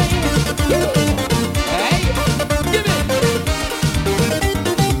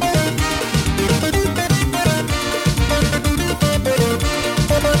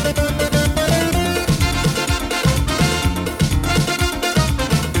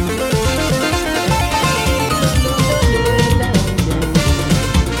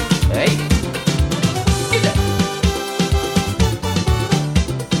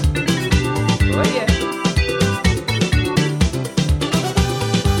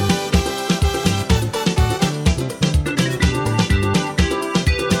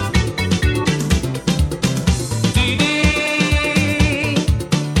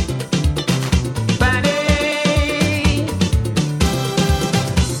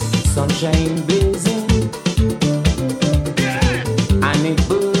 Sunshine blazing and it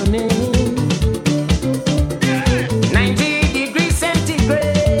burning 90 degrees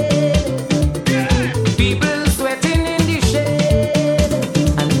centigrade. People sweating in the shade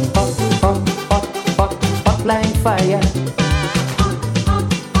and hot, hot, hot, hot, hot like fire.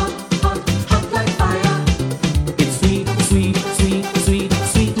 Hot like fire. It's sweet, sweet, sweet, sweet,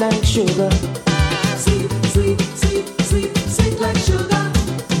 sweet like sugar. Sweet, sweet, sweet, sweet, sweet like sugar.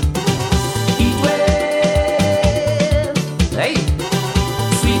 Heat wave, hey,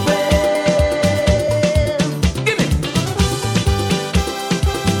 sweet wave, give me.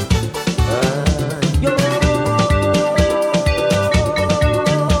 Yo.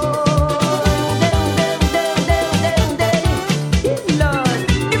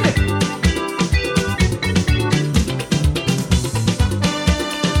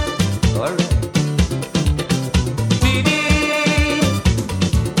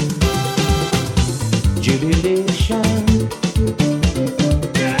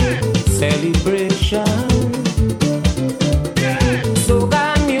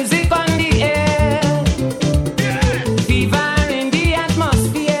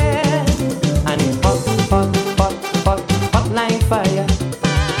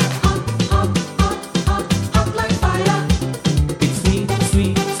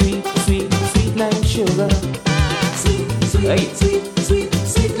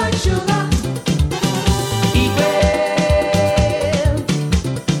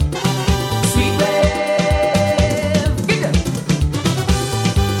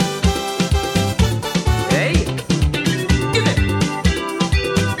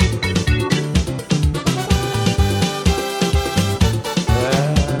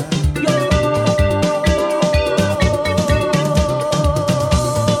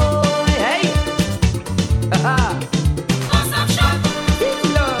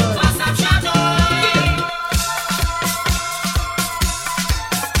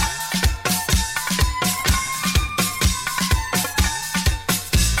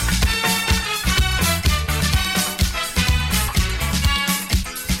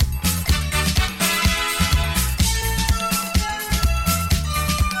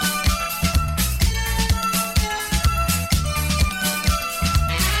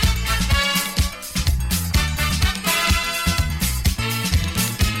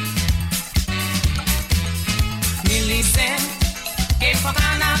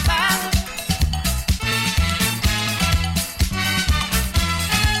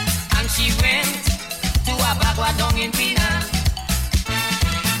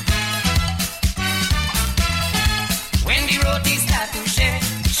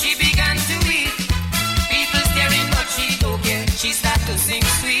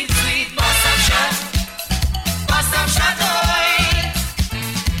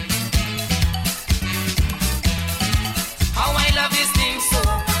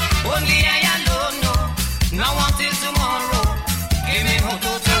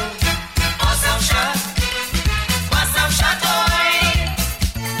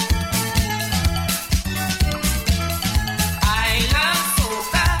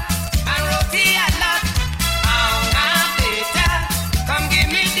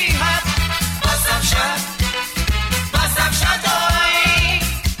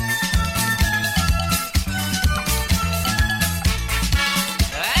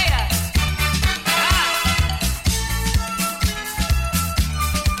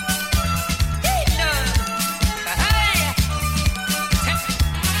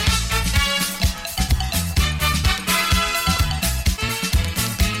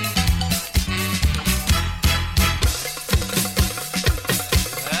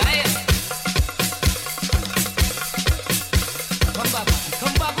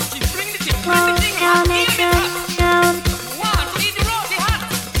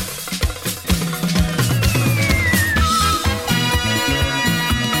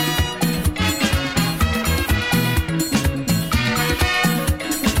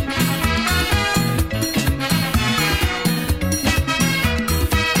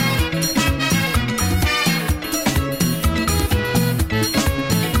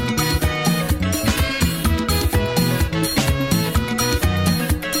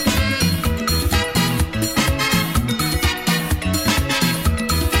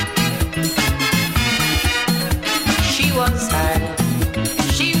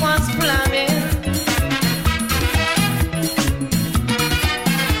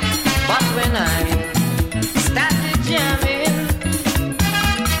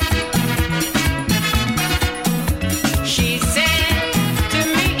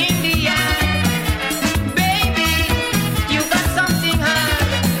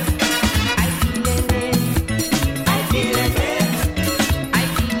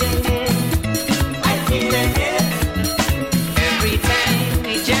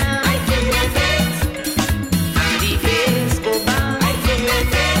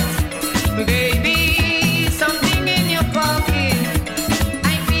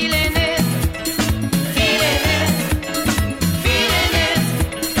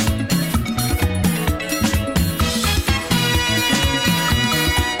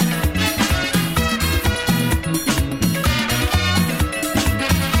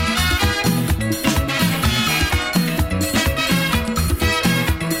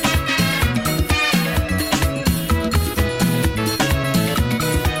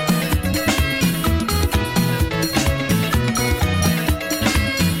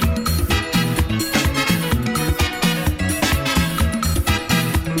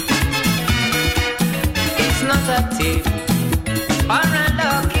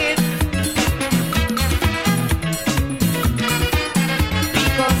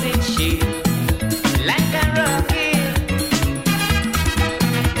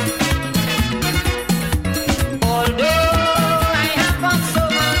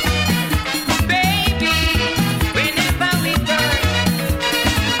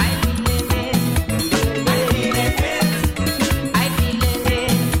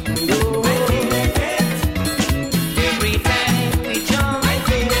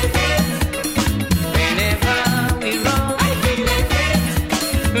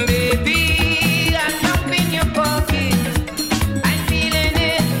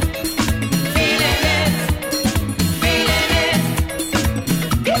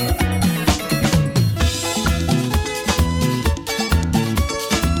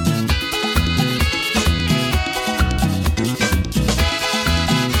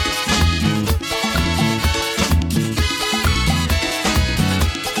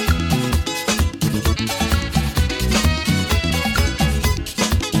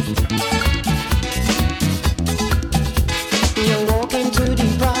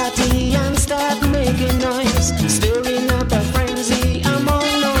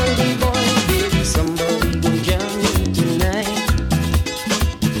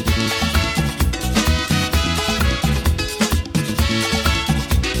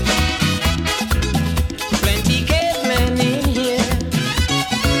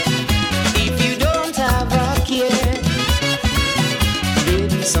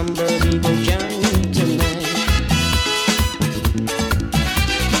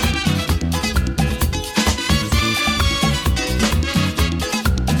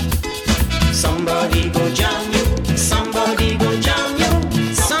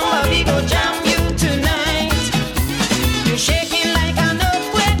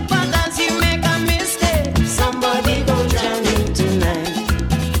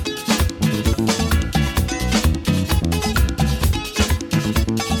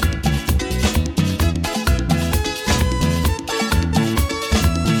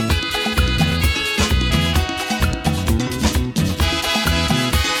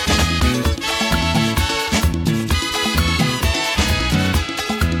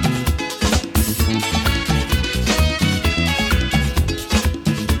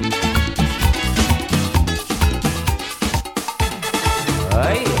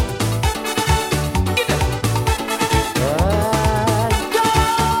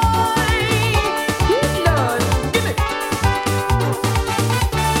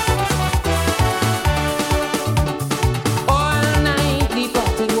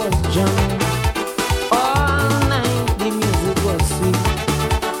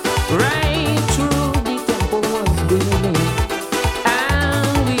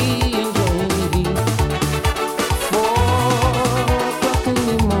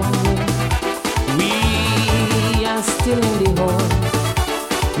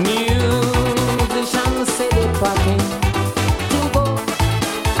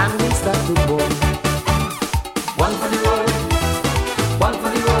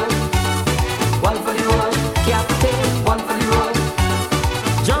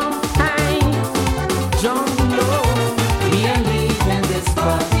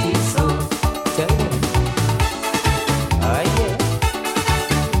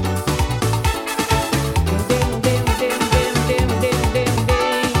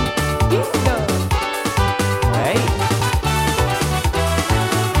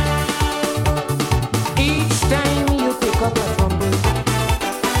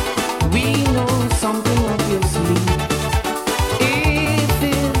 we know something up your sleeve. If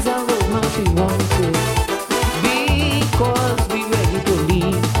it's a romance we want it, because we ready to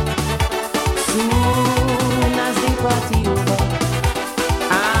leave. Soon as the party over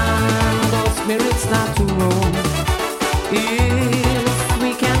and our spirits start to roam, if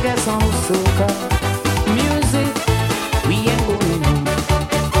we can get some soca music, we ain't going home.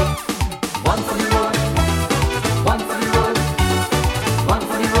 One for the road, one for the road, one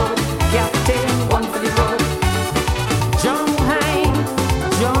for the road, Captain, one for the road. jump high,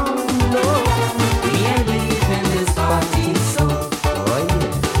 jump low, we ain't leaving this party so. Oh yeah.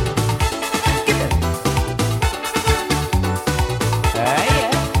 Get it. Ah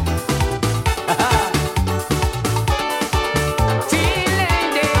yeah.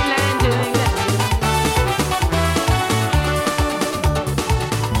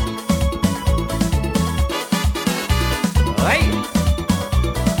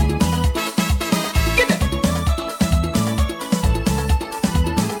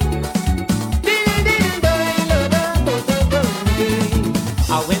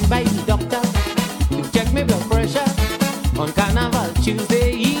 I went by the doctor to check my blood pressure on Carnival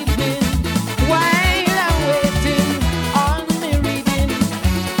Tuesday evening. While I'm waiting on me reading,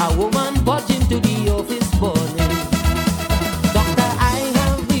 a woman barged into the office bawling. Doctor, I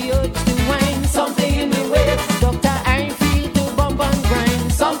have the urge to whine, something in the waist. Doctor, I feel to bump and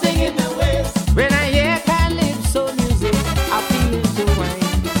grind, something in the waist. When I hear calypso music, I feel to whine.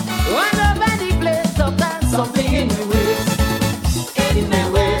 All over the place, doctor, something in the waist. In my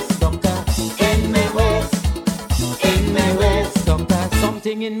waist, Doctor, in my waist, in my waist, doctor,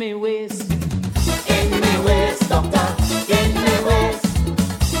 something in my waist. in my waist, doctor, in my waist,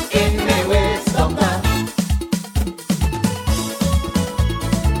 in my waist, doctor.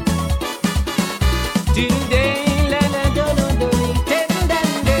 Today, la la do do do, take that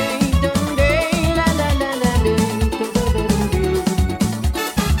day, today, la la la la do do do do.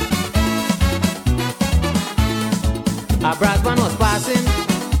 A brass band was passing,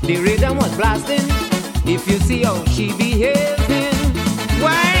 the rhythm was blasting. If you see how she behaving,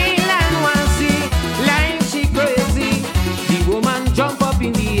 while and one see like she crazy, the woman jump up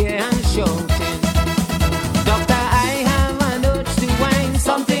in the air and shouting, Doctor, I have an urge to whine,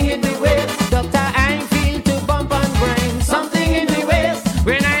 something in the waist. Doctor, I feel to bump and grind, something in the waist.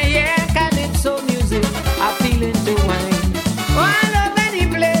 When I hear calypso music, I feel it to whine. All over the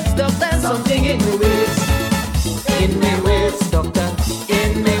place, doctor, something in the waist. In my waist, Doctor,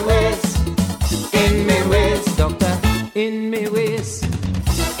 in my waist, in my waist, doctor, in my waist.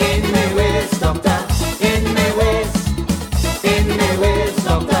 in my waist, doctor, in my waist, in my waist,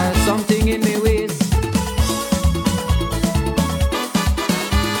 doctor. Something in my waist.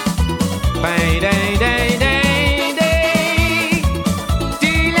 Bye, day, day, day, day.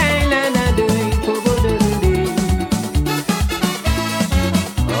 Dee, la, la, la, day, bo, bo, do, do, day.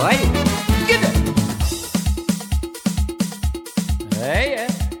 Oh, hey, get it. Hey,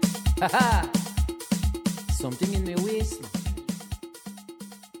 yeah. Ha, ha. Something in my waist.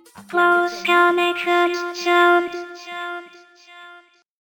 Close connection sound.